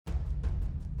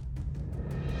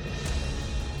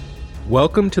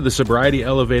Welcome to the Sobriety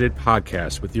Elevated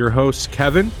podcast with your hosts,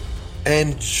 Kevin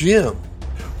and Jim.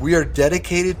 We are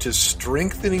dedicated to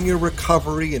strengthening your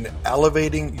recovery and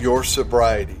elevating your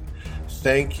sobriety.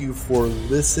 Thank you for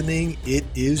listening. It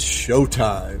is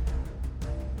showtime.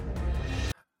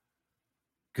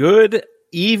 Good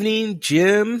evening,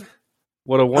 Jim.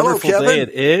 What a wonderful day it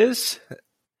is.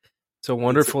 It's a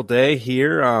wonderful day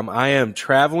here. I am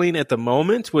traveling at the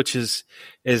moment, which is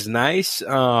nice.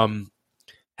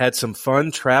 Had some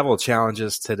fun travel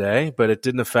challenges today, but it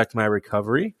didn't affect my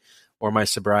recovery or my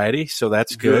sobriety, so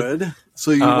that's good.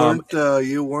 So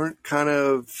you weren't kind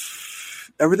of,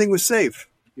 everything was safe.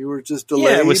 You were just delayed.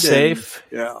 Yeah, it was safe.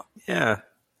 Yeah.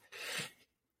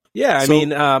 I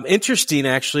mean, interesting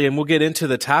actually, and we'll get into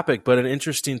the topic, but an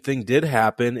interesting thing did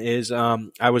happen is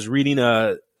I was reading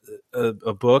a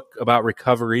book about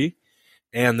recovery,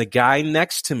 and the guy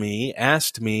next to me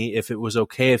asked me if it was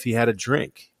okay if he had a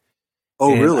drink.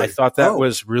 Oh, and really? I thought that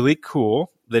was really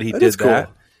cool that he did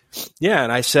that. Yeah,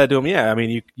 and I said to him, yeah, I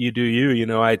mean, you do you. You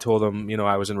know, I told him, you know,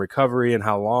 I was in recovery and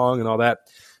how long and all that.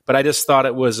 But I just thought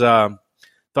it was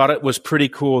pretty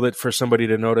cool that for somebody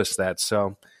to notice that.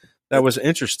 So that was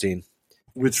interesting.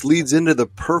 Which leads into the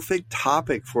perfect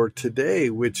topic for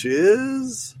today, which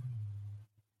is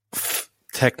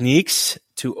techniques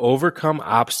to overcome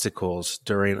obstacles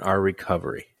during our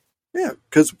recovery. Yeah,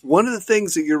 because one of the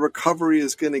things that your recovery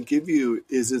is going to give you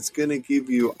is it's going to give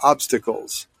you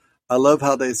obstacles. I love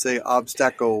how they say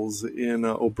obstacles in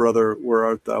Oh Brother, Where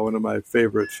Art Thou, one of my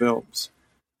favorite films.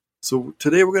 So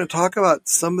today we're going to talk about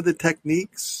some of the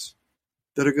techniques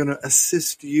that are going to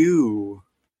assist you,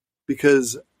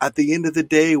 because at the end of the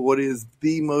day, what is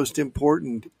the most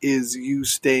important is you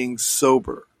staying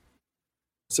sober.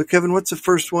 So Kevin, what's the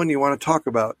first one you want to talk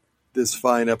about this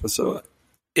fine episode?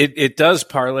 It does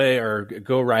parlay or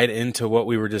go right into what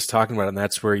we were just talking about, and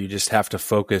that's where you just have to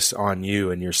focus on you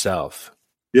and yourself.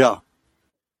 Yeah.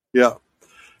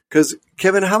 Because,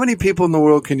 Kevin, how many people in the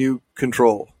world can you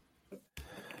control?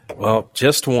 Well,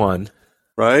 just one.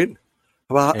 Right?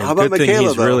 How about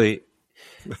Michaela, though?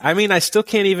 I mean, I still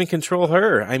can't even control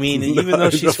her. I mean, even though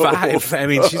she's 5, I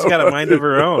mean, she's got a mind of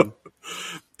her own.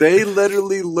 They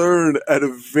literally learn at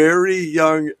a very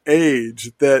young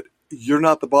age that you're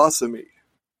not the boss of me.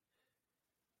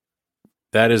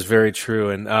 That is very true.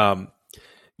 And,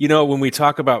 you know, when we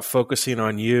talk about focusing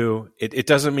on you, it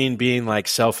doesn't mean being like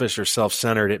selfish or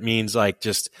self-centered. It means like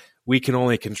just we can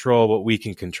only control what we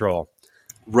can control.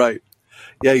 Right.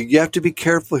 Yeah, you have to be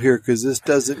careful here, because this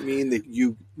doesn't mean that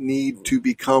you need to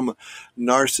become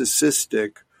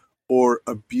narcissistic or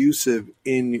abusive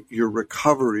in your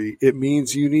recovery. It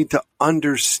means you need to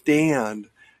understand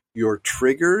your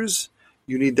triggers.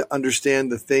 You need to understand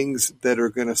the things that are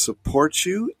going to support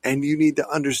you, and you need to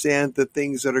understand the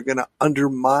things that are going to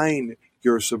undermine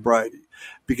your sobriety.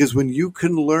 Because when you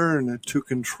can learn to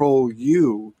control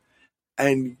you,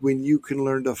 and when you can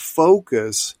learn to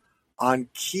focus on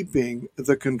keeping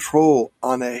the control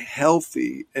on a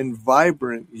healthy and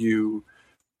vibrant you,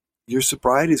 your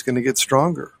sobriety is going to get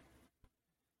stronger.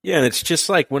 Yeah, and it's just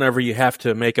like whenever you have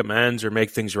to make amends or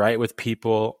make things right with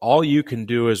people, all you can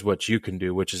do is what you can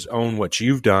do, which is own what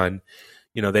you've done.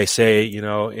 You know, they say, you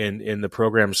know, in the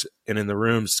programs and in the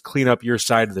rooms, clean up your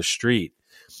side of the street.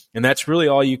 And that's really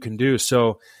all you can do.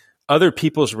 So other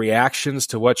people's reactions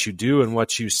to what you do and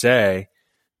what you say,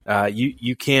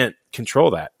 you can't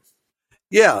control that.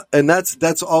 Yeah, and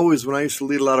that's always, when I used to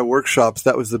lead a lot of workshops,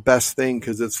 that was the best thing,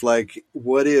 because it's like,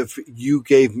 what if you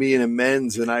gave me an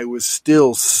amends and I was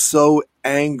still so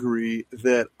angry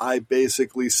that I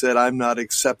basically said, I'm not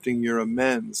accepting your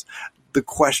amends? The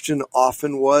question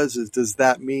often was, does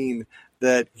that mean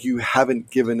that you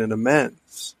haven't given an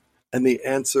amends? And the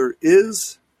answer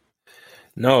is?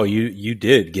 No, you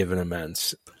did give an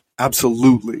amends.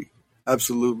 Absolutely.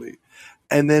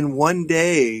 And then one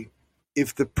day,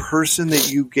 if the person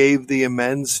that you gave the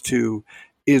amends to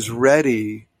is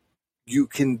ready, you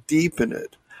can deepen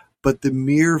it. But the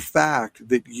mere fact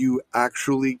that you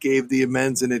actually gave the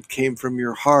amends and it came from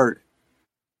your heart,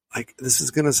 like, this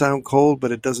is going to sound cold,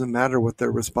 but it doesn't matter what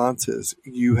their response is.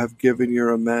 You have given your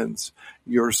amends.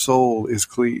 Your soul is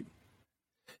clean.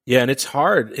 Yeah, and it's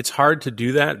hard. It's hard to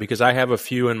do that, because I have a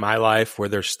few in my life where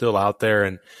they're still out there,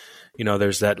 and you know,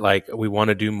 there's that, like, we want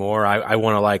to do more. I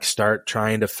want to, like, start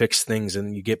trying to fix things,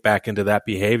 and you get back into that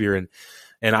behavior.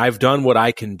 And I've done what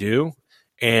I can do.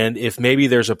 And if maybe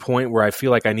there's a point where I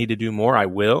feel like I need to do more, I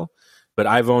will. But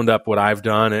I've owned up what I've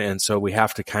done. And so we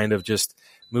have to kind of just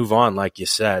move on, like you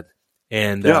said.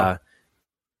 And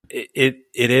it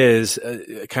is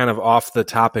kind of off the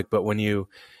topic, but when you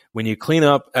clean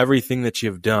up everything that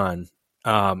you've done,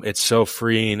 it's so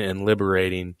freeing and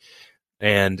liberating.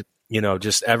 And,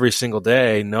 just every single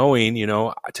day knowing,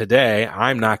 today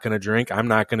I'm not going to drink, I'm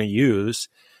not going to use,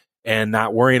 and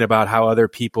not worrying about how other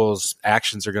people's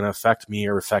actions are going to affect me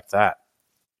or affect that.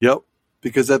 Yep.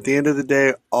 Because at the end of the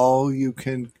day, all you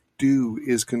can do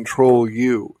is control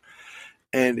you.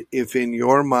 And if in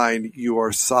your mind you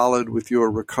are solid with your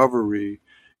recovery,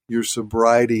 your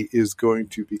sobriety is going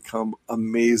to become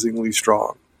amazingly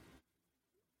strong.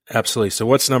 Absolutely. So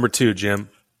what's number 2, Jim?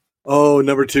 Oh,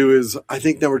 I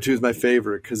think number two is my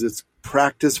favorite because it's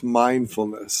practice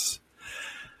mindfulness.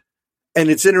 And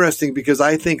it's interesting because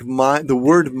I think the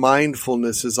word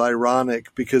mindfulness is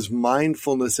ironic because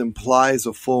mindfulness implies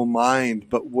a full mind,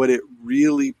 but what it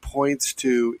really points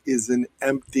to is an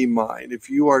empty mind. If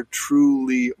you are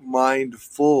truly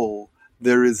mindful,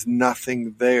 there is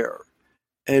nothing there.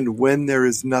 And when there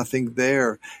is nothing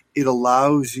there, it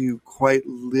allows you quite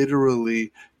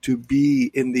literally to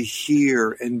be in the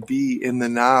here and be in the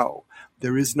now.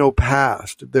 There is no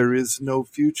past. There is no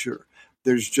future.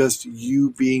 There's just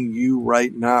you being you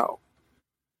right now.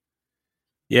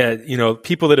 Yeah,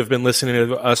 people that have been listening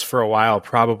to us for a while,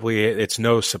 probably it's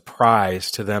no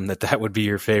surprise to them that would be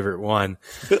your favorite one.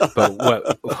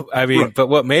 But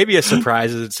what may be a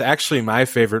surprise is it's actually my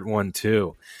favorite one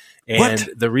too. And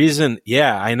the reason,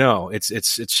 I know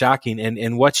it's shocking.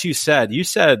 And what you said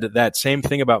that same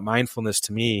thing about mindfulness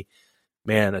to me,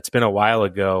 man, it's been a while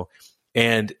ago.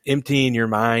 And emptying your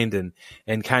mind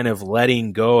and kind of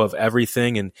letting go of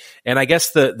everything. And I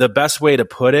guess the best way to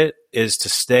put it is to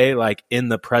stay like in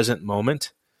the present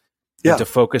moment and to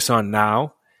focus on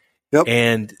now. Yep.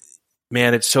 And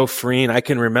man, it's so freeing. I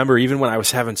can remember even when I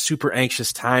was having super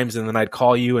anxious times and then I'd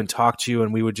call you and talk to you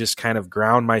and we would just kind of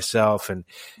ground myself and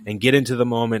get into the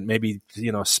moment, maybe,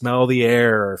 smell the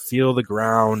air or feel the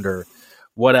ground or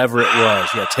whatever it was.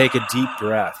 Yeah. Take a deep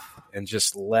breath and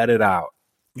just let it out.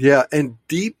 Yeah, and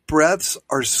deep breaths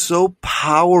are so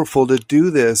powerful to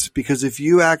do this because if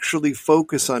you actually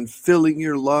focus on filling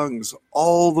your lungs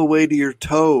all the way to your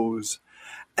toes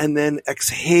and then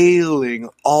exhaling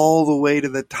all the way to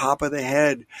the top of the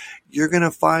head, you're going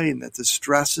to find that the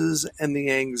stresses and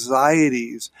the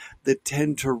anxieties that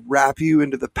tend to wrap you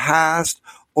into the past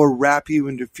or wrap you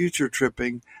into future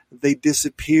tripping, they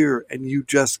disappear and you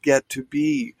just get to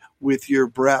be with your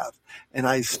breath. And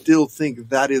I still think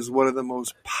that is one of the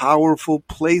most powerful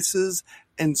places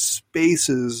and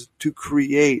spaces to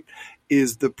create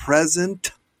is the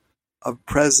present of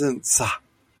presence.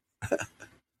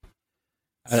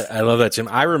 I love that, Jim.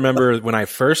 I remember when I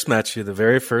first met you the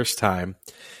very first time,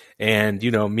 and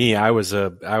me, I was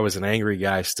an angry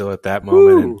guy still at that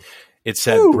moment. And it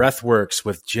said Breathworks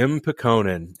with Jim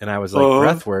Pekonen. And I was like,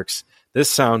 Breathworks, this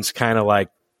sounds kind of like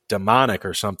demonic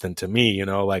or something to me,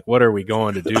 like what are we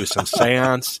going to do? Some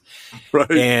seance? Right.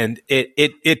 And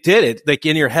it did it. Like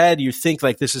in your head, you think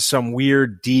like this is some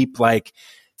weird, deep, like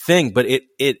thing, but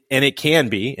it can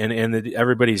be, and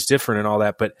everybody's different and all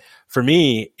that. But for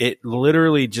me, it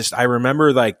literally just, I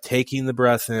remember like taking the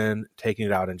breath in, taking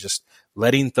it out and just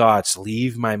letting thoughts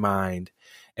leave my mind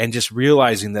and just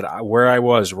realizing that where I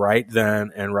was right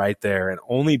then and right there and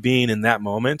only being in that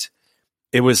moment,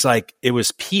 it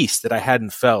was peace that I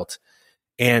hadn't felt.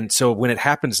 And so when it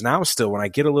happens now still, when I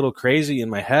get a little crazy in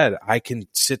my head, I can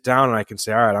sit down and I can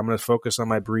say, all right, I'm going to focus on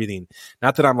my breathing.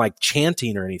 Not that I'm like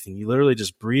chanting or anything. You literally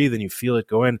just breathe and you feel it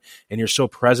go in and you're so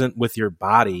present with your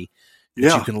body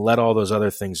that you can let all those other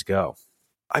things go.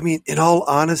 I mean, in all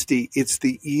honesty, it's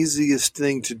the easiest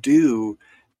thing to do.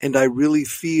 And I really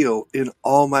feel in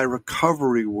all my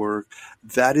recovery work,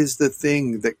 that is the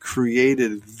thing that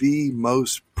created the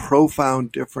most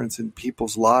profound difference in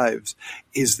people's lives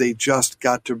is they just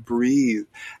got to breathe.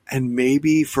 And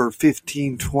maybe for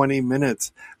 15, 20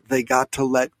 minutes, they got to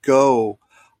let go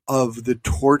of the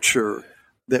torture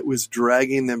that was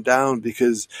dragging them down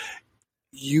because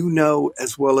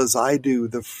as well as I do,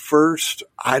 the first,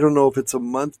 I don't know if it's a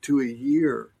month to a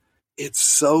year, it's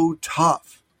so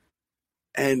tough.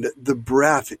 And the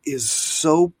breath is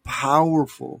so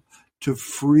powerful to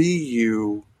free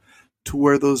you to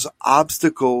where those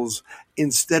obstacles,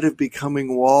 instead of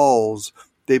becoming walls,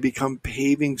 they become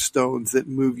paving stones that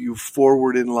move you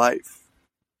forward in life.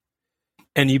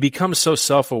 And you become so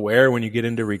self-aware when you get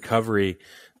into recovery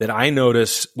that I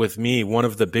notice with me, one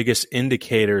of the biggest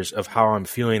indicators of how I'm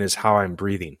feeling is how I'm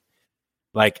breathing.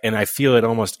 And I feel it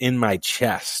almost in my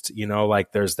chest,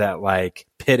 like there's that like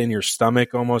pit in your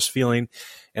stomach almost feeling.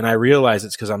 And I realize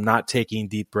it's because I'm not taking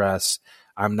deep breaths.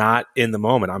 I'm not in the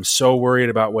moment. I'm so worried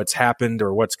about what's happened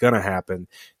or what's going to happen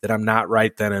that I'm not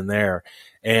right then and there.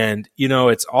 And,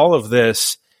 it's all of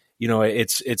this,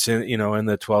 it's in, in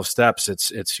the 12 steps,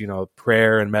 it's,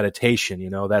 prayer and meditation,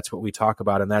 that's what we talk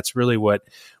about. And that's really what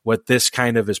this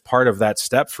kind of is part of that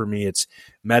step for me. It's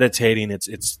meditating.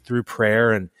 It's through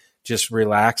prayer and just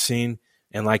relaxing.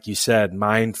 And like you said,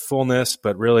 mindfulness,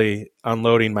 but really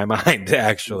unloading my mind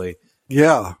actually.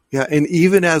 Yeah. Yeah. And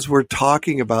even as we're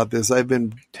talking about this, I've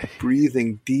been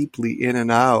breathing deeply in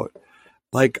and out.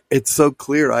 Like, it's so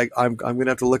clear. I'm going to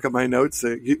have to look at my notes.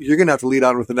 You're going to have to lead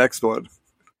on with the next one.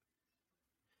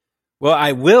 Well,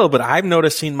 I will, but I'm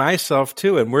noticing myself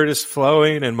too, and we're just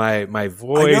flowing, and my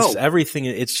voice, everything.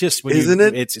 It's just,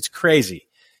 it's crazy.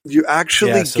 You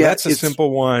actually so that's a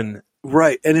simple one.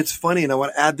 Right. And it's funny, and I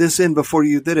want to add this in before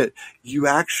you did it. You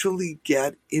actually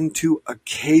get into a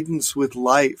cadence with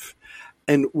life.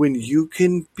 And when you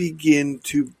can begin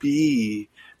to be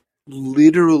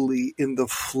literally in the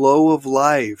flow of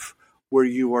life where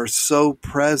you are so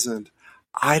present,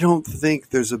 I don't think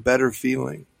there's a better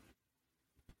feeling.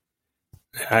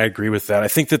 I agree with that. I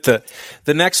think that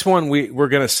the next one we're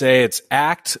going to say, it's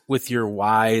act with your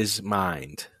wise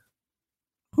mind.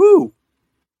 Woo!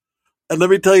 And let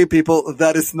me tell you, people,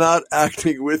 that is not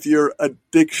acting with your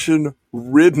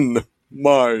addiction-ridden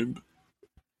mind.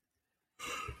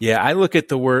 Yeah, I look at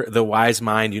the wise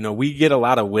mind. We get a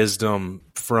lot of wisdom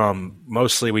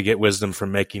mostly we get wisdom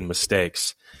from making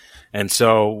mistakes. And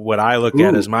so what I look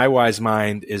at as my wise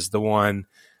mind is the one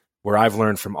where I've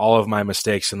learned from all of my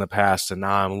mistakes in the past, and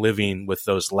now I'm living with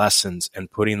those lessons and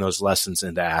putting those lessons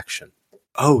into action.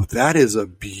 Oh, that is a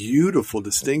beautiful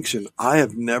distinction. I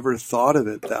have never thought of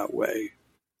it that way.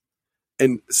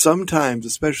 And sometimes,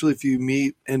 especially if you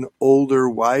meet an older,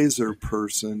 wiser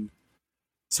person,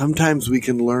 sometimes we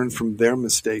can learn from their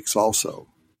mistakes also.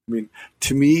 I mean,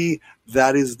 to me,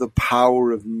 that is the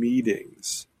power of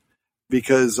meetings.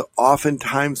 Because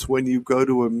oftentimes when you go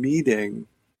to a meeting,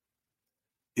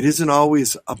 it isn't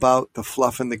always about the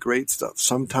fluff and the great stuff.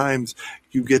 Sometimes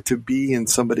you get to be in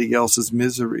somebody else's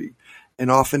misery.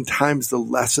 And oftentimes the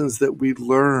lessons that we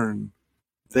learn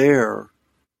there,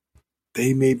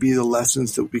 they may be the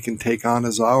lessons that we can take on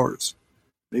as ours.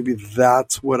 Maybe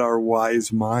that's what our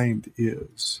wise mind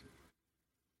is.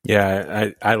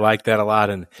 Yeah, I like that a lot.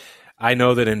 And I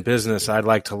know that in business, I'd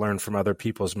like to learn from other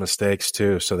people's mistakes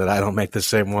too, so that I don't make the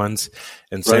same ones.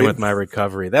 And same with my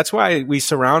recovery. That's why we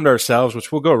surround ourselves,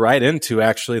 which we'll go right into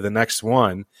actually the next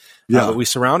one. Yeah. But we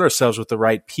surround ourselves with the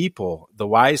right people, the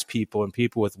wise people, and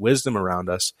people with wisdom around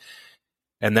us.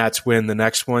 And that's when the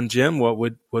next one, Jim, what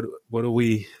do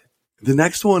we? The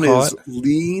next one is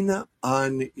lean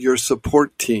on your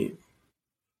support team.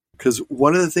 Because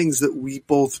one of the things that we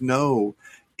both know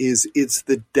is it's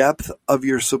the depth of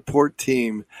your support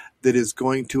team that is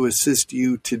going to assist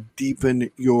you to deepen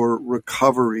your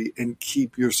recovery and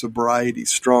keep your sobriety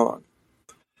strong.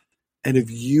 And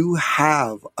if you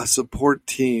have a support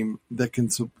team that can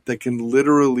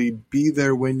literally be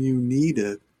there when you need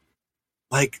it,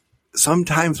 like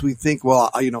sometimes we think, well,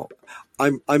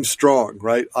 I'm strong,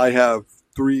 right? I have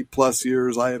 3+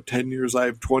 years, I have 10 years, I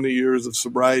have 20 years of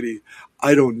sobriety.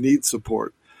 I don't need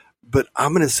support. But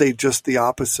I'm going to say just the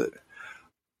opposite.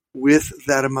 With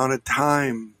that amount of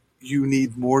time, you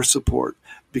need more support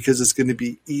because it's going to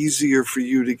be easier for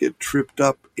you to get tripped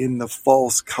up in the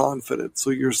false confidence. So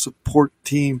your support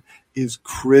team is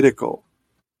critical.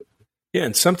 Yeah,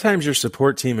 and sometimes your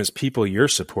support team is people you're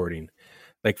supporting.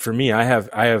 Like for me, I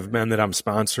have men that I'm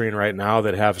sponsoring right now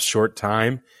that have short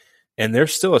time, and they're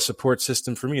still a support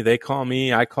system for me. They call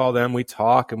me, I call them, we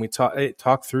talk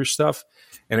talk through stuff,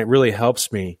 and it really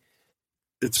helps me.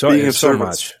 It's being of so service.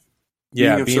 Much.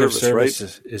 Yeah, being of service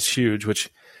right? is huge,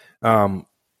 which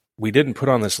we didn't put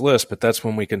on this list, but that's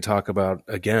one we can talk about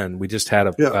again. We just had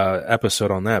a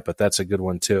episode on that, but that's a good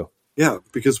one too. Yeah,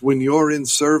 because when you're in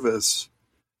service,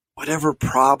 whatever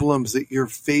problems that you're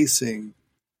facing,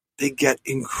 they get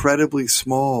incredibly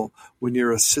small when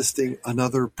you're assisting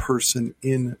another person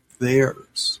in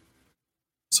theirs.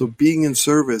 So being in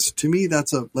service, to me,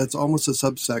 that's almost a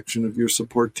subsection of your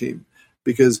support team.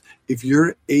 Because if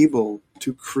you're able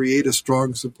to create a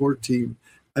strong support team,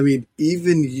 I mean,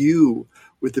 even you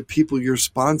with the people you're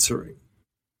sponsoring,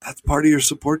 that's part of your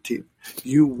support team.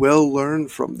 You will learn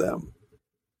from them.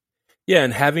 Yeah,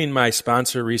 and having my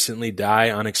sponsor recently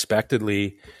die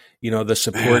unexpectedly, the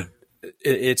support,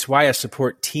 it's why a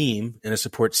support team and a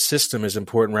support system is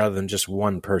important rather than just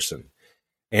one person.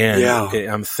 And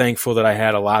I'm thankful that I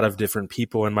had a lot of different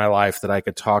people in my life that I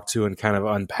could talk to and kind of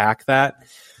unpack that.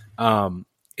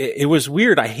 It was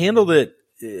weird. I handled it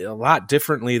a lot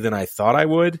differently than I thought I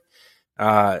would,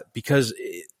 because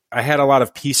I had a lot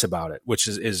of peace about it, which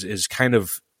is kind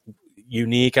of,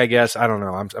 unique, I guess. I don't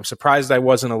know. I'm surprised I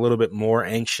wasn't a little bit more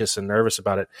anxious and nervous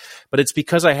about it, but it's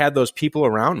because I had those people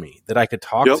around me that I could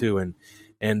talk to and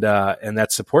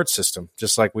that support system,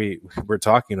 just like we were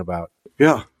talking about.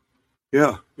 Yeah.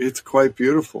 Yeah. It's quite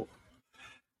beautiful.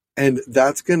 And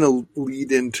that's going to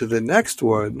lead into the next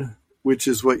one, which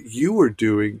is what you were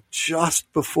doing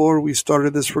just before we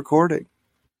started this recording.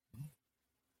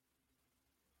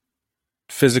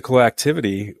 Physical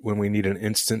activity when we need an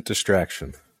instant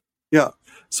distraction. Yeah.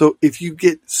 So if you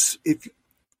get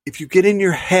in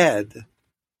your head,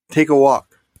 take a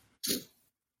walk.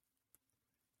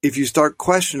 If you start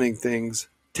questioning things,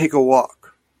 take a walk.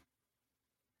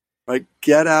 Right?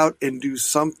 Get out and do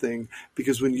something,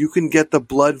 because when you can get the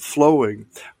blood flowing,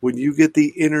 when you get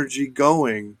the energy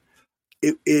going,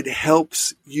 it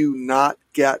helps you not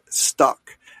get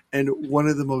stuck. And one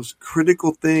of the most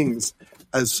critical things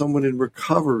as someone in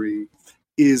recovery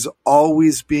is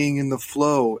always being in the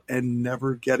flow and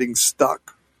never getting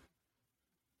stuck.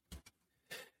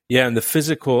 Yeah, and the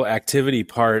physical activity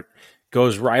part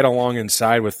goes right along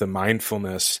inside with the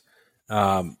mindfulness.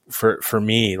 For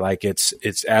me, like it's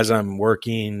as I'm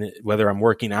working, whether I'm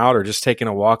working out or just taking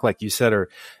a walk, like you said,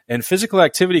 and physical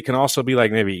activity can also be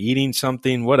like maybe eating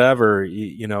something, whatever,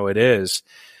 it is.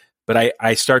 But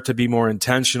I start to be more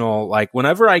intentional. Like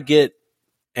whenever I get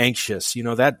anxious,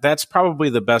 that's probably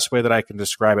the best way that I can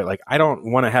describe it. Like I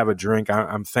don't want to have a drink.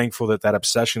 I'm thankful that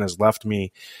obsession has left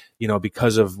me,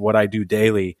 because of what I do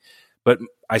daily, but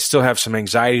I still have some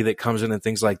anxiety that comes in and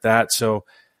things like that. So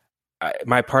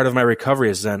my part of my recovery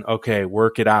is then, okay,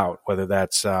 work it out, whether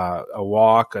that's a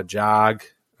walk, a jog.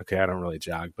 Okay, I don't really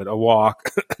jog, but a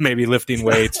walk, maybe lifting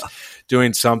weights,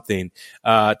 doing something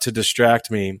to distract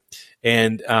me.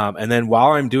 And then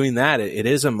while I'm doing that, it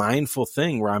is a mindful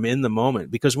thing where I'm in the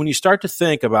moment. Because when you start to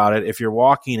think about it, if you're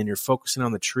walking and you're focusing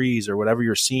on the trees or whatever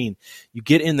you're seeing, you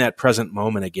get in that present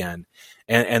moment again.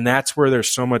 And that's where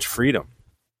there's so much freedom.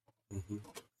 Mm-hmm.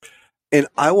 And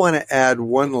I want to add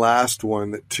one last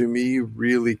one that to me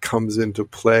really comes into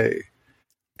play.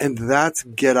 And that's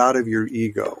get out of your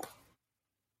ego.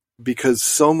 Because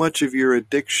so much of your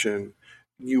addiction,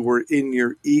 you were in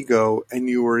your ego and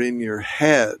you were in your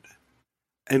head.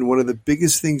 And one of the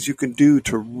biggest things you can do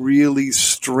to really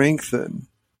strengthen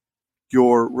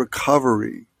your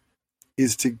recovery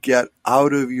is to get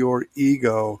out of your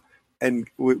ego, and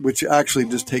which actually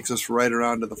just takes us right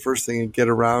around to the first thing, and get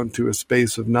around to a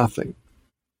space of nothing.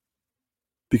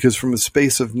 Because from a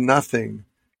space of nothing,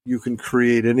 you can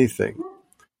create anything.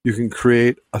 You can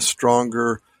create a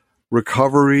stronger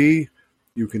recovery.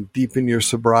 You can deepen your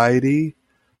sobriety.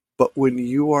 But when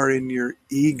you are in your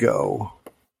ego,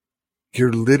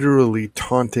 you're literally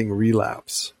taunting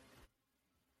relapse.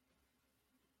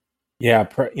 Yeah,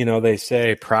 they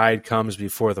say pride comes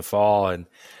before the fall, and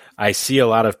I see a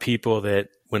lot of people that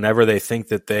whenever they think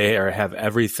that they have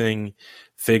everything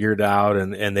figured out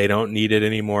and they don't need it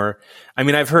anymore. I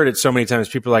mean, I've heard it so many times.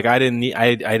 People are like, I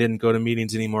didn't go to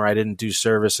meetings anymore. I didn't do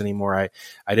service anymore.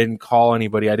 I didn't call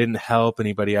anybody. I didn't help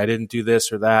anybody. I didn't do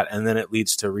this or that. And then it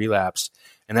leads to relapse.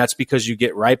 And that's because you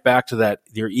get right back to that.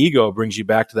 Your ego brings you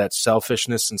back to that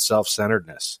selfishness and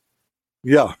self-centeredness.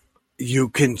 Yeah. You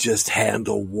can just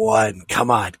handle one.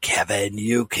 Come on, Kevin.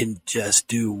 You can just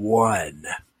do one.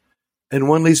 And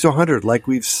one leads to 100, like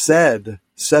we've said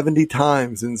 70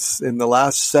 times in the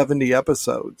last 70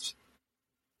 episodes.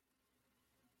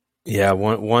 Yeah,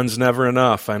 one's never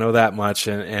enough. I know that much,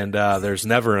 and there's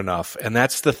never enough. And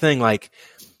that's the thing. Like,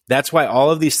 that's why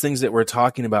all of these things that we're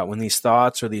talking about, when these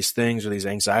thoughts or these things or these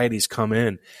anxieties come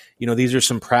in, these are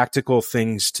some practical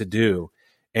things to do.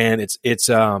 And it's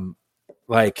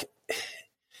like,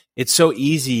 it's so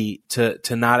easy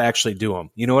to not actually do them.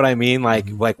 You know what I mean?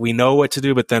 Like we know what to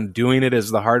do, but then doing it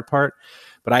is the hard part.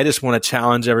 But I just want to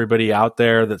challenge everybody out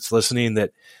there that's listening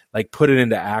that like put it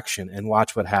into action and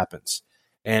watch what happens.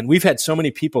 And we've had so many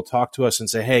people talk to us and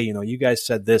say, hey, you guys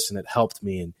said this and it helped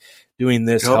me, and doing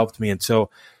this helped me. And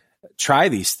so try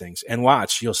these things and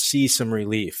watch. You'll see some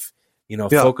relief.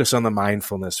 Focus on the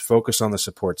mindfulness, focus on the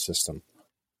support system.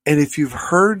 And if you've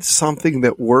heard something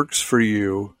that works for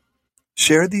you,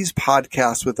 share these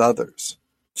podcasts with others.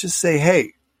 Just say,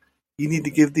 hey, you need to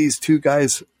give these two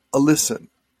guys a listen,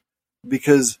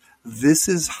 because this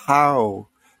is how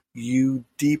you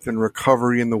deepen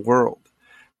recovery in the world.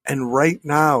 And right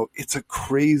now, it's a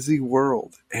crazy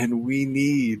world, and we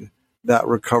need that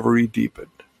recovery deepened.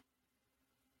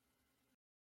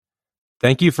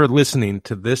 Thank you for listening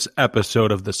to this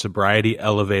episode of the Sobriety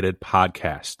Elevated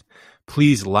podcast.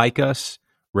 Please like us,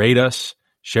 rate us,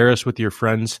 share us with your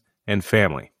friends and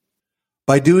family.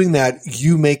 By doing that,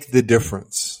 you make the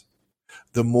difference.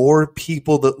 The more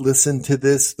people that listen to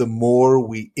this, the more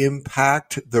we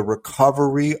impact the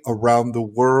recovery around the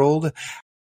world.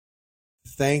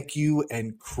 Thank you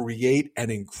and create an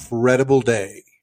incredible day.